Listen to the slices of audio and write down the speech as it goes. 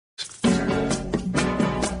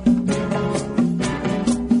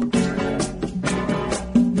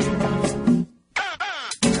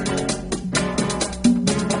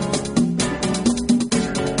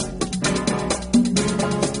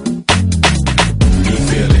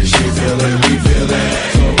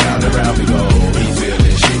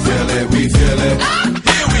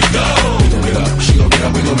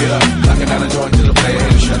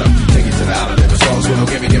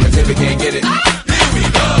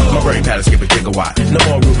My brain pattern skip a gigawatt. No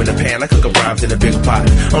more room in the pan, I cook up rhymes in a bigger pot.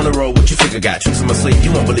 On the road, what you figure got? Tricks in my sleep,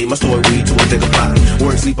 you won't believe my story, read to a bigger plot.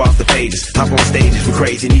 Work, sleep off the pages, hop on stages, we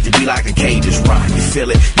crazy, need to be like a cages. Rock, you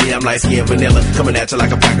feel it? Yeah, I'm light skin vanilla, coming at you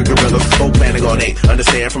like a pack of gorillas. Both planning on 8,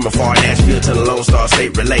 understand from afar, Nashville to the Lone Star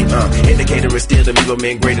State, relate, indicator is still the Migo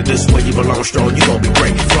men greater, this way you belong strong, you gon' be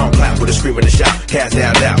great. Front clap with a scream and a shout, cast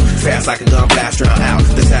down, down, fast like a gun blast, drown out.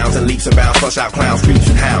 The sounds and leaps and bounds, flush out clowns, creeps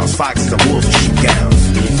and hounds, foxes and wolves and sheep gowns.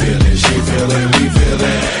 We feel it, she feel it, we feel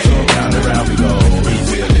it. So round and round we go. We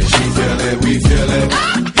feel it, she feel it, we feel it.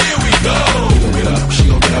 Here we go. We gon' get up, she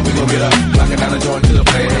gon' get up, we gon' get up. Knocking down the joint to the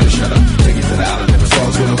player, and shut up. Take it to the island, never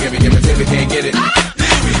songs, we don't give it, till we can't get it.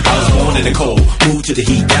 I was born in the cold, moved to the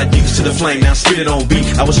heat, got used to the flame, now spit it on beat.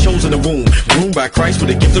 I was chosen to womb, groomed by Christ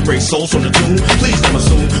with a gift to raise souls from the tomb. Please don't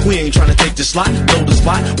assume we ain't trying to take the slot, blow the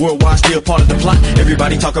spot. Worldwide still part of the plot.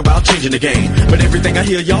 Everybody talk about changing the game, but everything I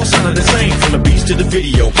hear y'all sounding the same. From the beats to the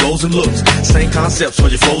video, clothes and looks, same concepts for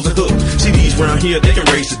your flows and hooks. CDs round here, they can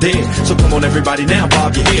raise the dead. So come on everybody now,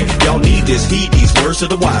 bob your head. Y'all need this, heed these words of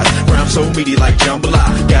the wise. Rhyme so meaty like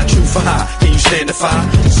jambalaya, got truth for high. Can you stand the fire?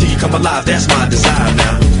 See you come alive, that's my desire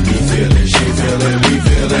now. We feel it, she feel it, we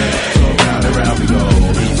feel it. So round and round we go.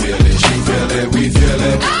 We feel it, she feel it, we feel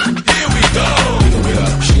it. Here we go. We gon' get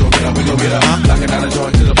up, she gon' get up, we gon' get up. Knocking down the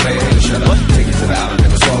joint to the player, and shut up. Take it to the island,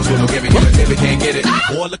 never songs, we don't give it, till we can't get it.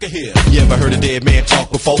 Boy, look at here. You ever heard a dead man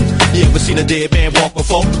talk before? You ever seen a dead man walk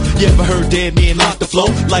before? You ever heard dead men lock the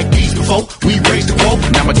flow like these before? We raised the quote.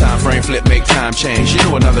 Now my time frame flip, make time change. You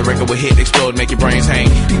know another record will hit, explode, make your brains hang.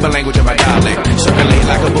 Keep my language and my dialect, circulate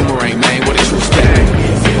like a boomerang, man. What a true stag.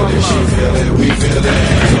 Feel it, she feel it, we feel it.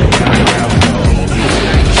 So round and round we go. We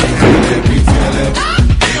feel it, she feel it, we feel it.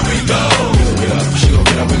 Here we go. We gon' get up, she gon'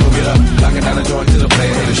 get up, we gon' get up. Knocking down the joint to the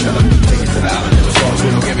player, and shut up. Take it to the island, never songs, we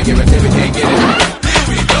don't give it, till we can't get it. Here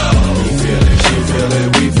we go. We feel it, she feel it,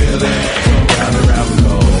 we feel it. So round and round we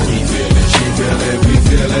go. We feel it, she feel it, we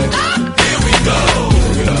feel it. Here we go. We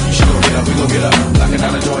gon' get up, she gon' get up, we gon' get up. Knocking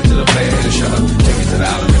down the joint to the player, and shut up. Take it to the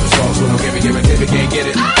island, never songs, we don't give it, till we can't get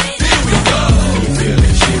it. Here we go. We feel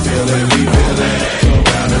it, she feel it, we feel it. So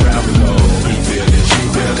round and round we go. We feel it, she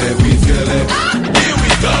feel it, we feel it. Here we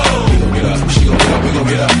go. We gon' get up, she gon' get up, we gon'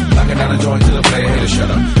 get up. Knocking down the joint to the player, and shut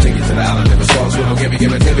up. Take it to the island, never songs, we don't give it,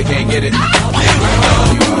 till we can't get it. Here we go.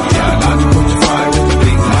 Not to put your fire with the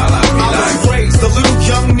things my life be like. I was raised a little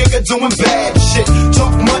young nigga doing bad shit.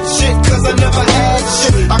 Talk much shit, cause I never had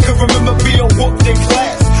shit. I can remember being whooped in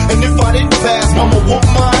class, and if I didn't pass, mama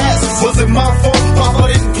whooped my ass. Was it my fault? Papa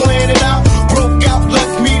didn't plan it out. Broke out,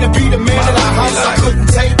 left me to be the man of the house. I couldn't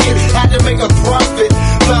take it, had to make a profit.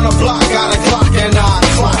 Found a block, got a clock, and I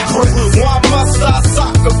clock grip. Why must I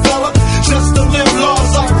sock a fella? Just to live laws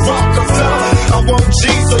like Rockefeller. I want G,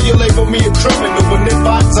 so you label me a criminal. And if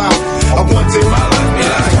I die, I want to my life be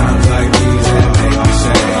like times like these that make me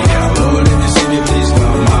say, yeah, Lord, if you see me, please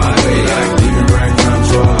come my way. Like leaving right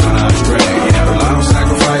control when I stray. Yeah, the long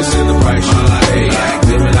sacrifice and the price you pay. Like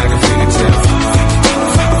living like a fingertip.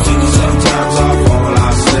 Sometimes I fall, I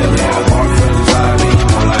slip. Yeah, walk for the side, be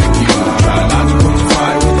more like you. Try not to put the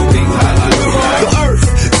fire with the things I like. The earth,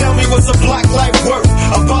 tell me what's a black life worth?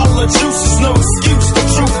 A bottle of juice is no excuse, the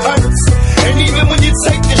truth hurts. And even when you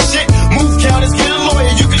take the shit, move counters, get a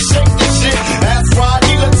lawyer, you can shake the shit. Ask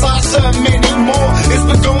Rodney, Latasha, and many more. It's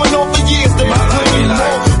been going on for years, there's plenty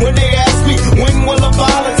more. When they ask me, when will the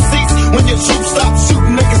violence cease? When your troops stop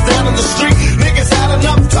shooting niggas down in the street. Niggas had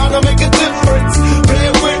enough time to make a difference.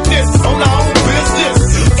 Bear witness on our own business.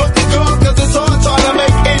 Fuck the God, cause it's hard trying to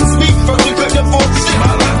make ends meet. First you couldn't afford shit.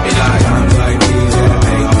 My life be like times like these that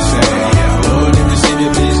make me say, yeah, Lord, if you see me,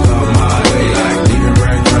 please come my way. Like leaving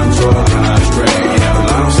right control when I stray. Yeah, the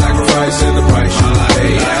long sacrifice and the price you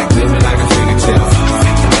pay. Like living like a fingertip.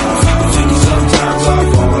 Sometimes I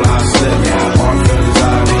fall, I slip. Yeah, I walk for the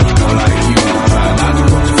side, be more like you. Try not to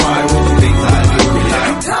put the fire with the things I do.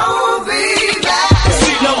 Like, Don't be bad. I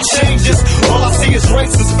see no changes, all I see is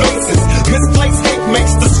racist faces. Misplaced hate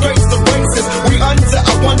makes disgrace the races. We under,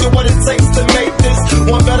 I wonder what it takes to make this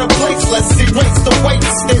one better place. Let's erase the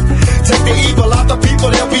wasted. Take the evil out the people,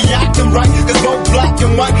 they'll be acting right. Cause both black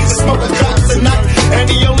and white is smoking crack tonight. And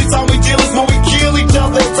the only time we deal is when we kill each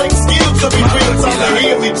other. It takes skill to be real time to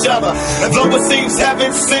heal each other. And though it seems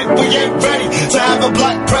heaven sent, we ain't ready to have a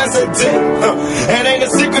black president. And ain't a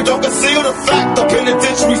secret, don't conceal the fact. The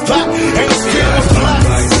penitentiary's packed and the skin was black.